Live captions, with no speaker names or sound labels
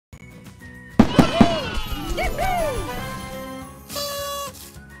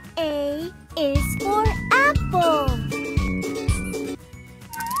A is for apple.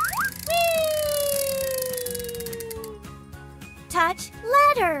 Touch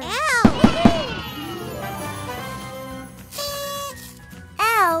letter.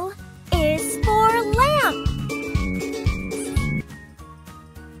 L is for lamp.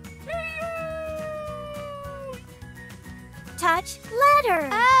 Touch letter.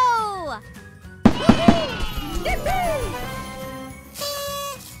 O.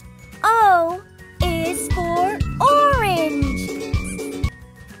 O is for orange.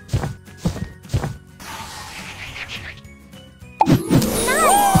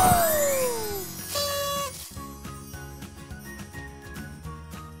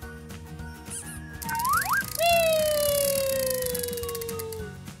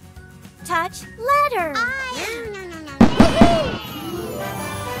 Touch letter.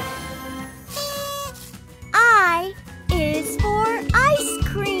 I is for ice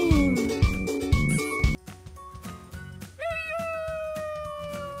cream.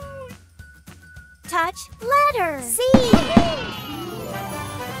 Touch letter. C.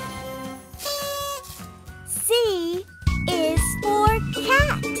 C is for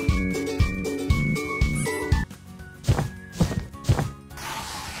cat.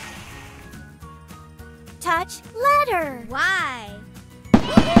 Touch letter. Y.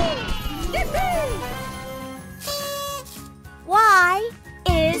 Y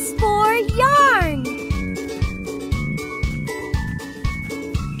is for yarn.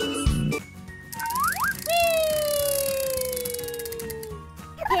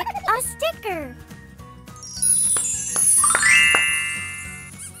 Pick a sticker.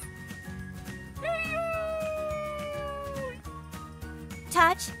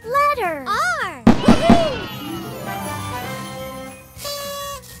 Touch letter. R.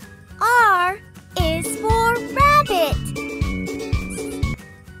 R is for rabbit.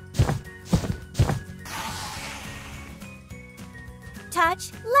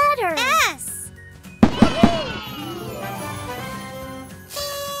 Touch letter. S.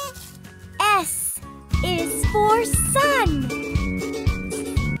 S is for sun.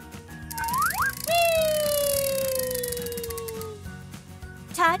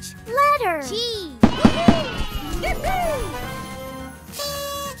 Touch letter. G.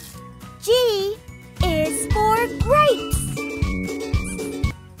 G is for grapes.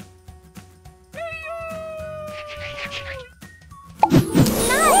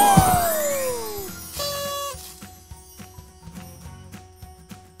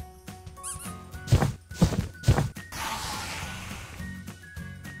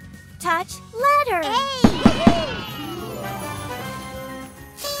 Touch letter. A.